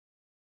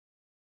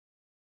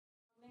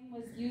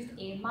was used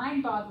a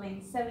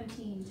mind-boggling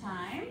 17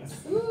 times.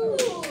 Ooh.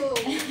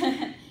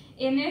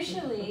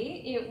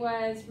 Initially, it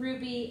was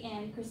Ruby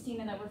and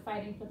Christina that were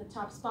fighting for the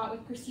top spot,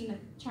 with Christina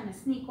trying to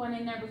sneak one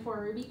in there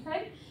before Ruby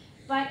could.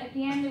 But at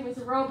the end, it was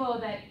a robo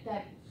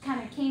that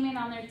kind of came in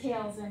on their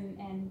tails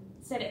and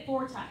said it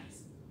 4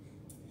 times.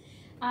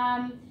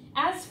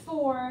 As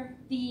for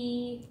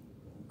the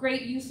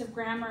great use of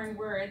grammar and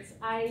words,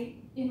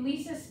 in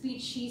Lisa's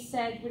speech, she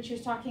said, when she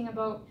was talking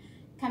about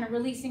kind of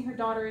releasing her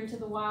daughter into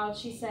the wild,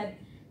 she said,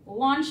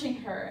 launching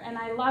her. And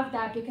I love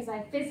that because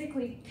I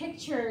physically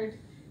pictured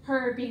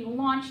her being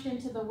launched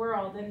into the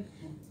world. And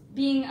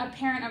being a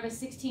parent of a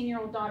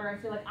 16-year-old daughter, I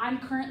feel like I'm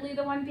currently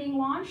the one being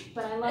launched,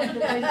 but I love the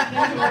visual of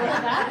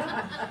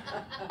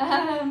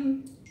that.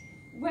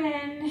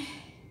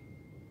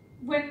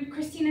 When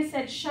Christina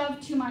said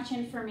shove too much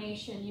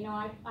information, you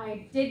know,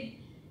 I did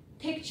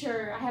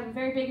picture, I have a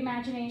very big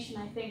imagination,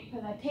 I think,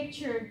 but I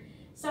pictured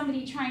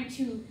somebody trying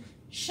to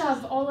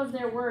shove all of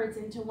their words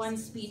into one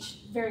speech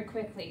very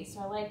quickly, so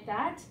I like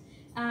that.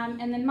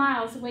 And then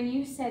Miles, when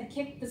you said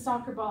kick the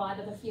soccer ball out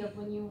of the field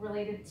when you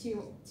related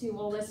to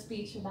Ola's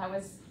speech, that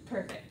was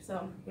perfect,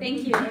 so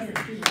thank you.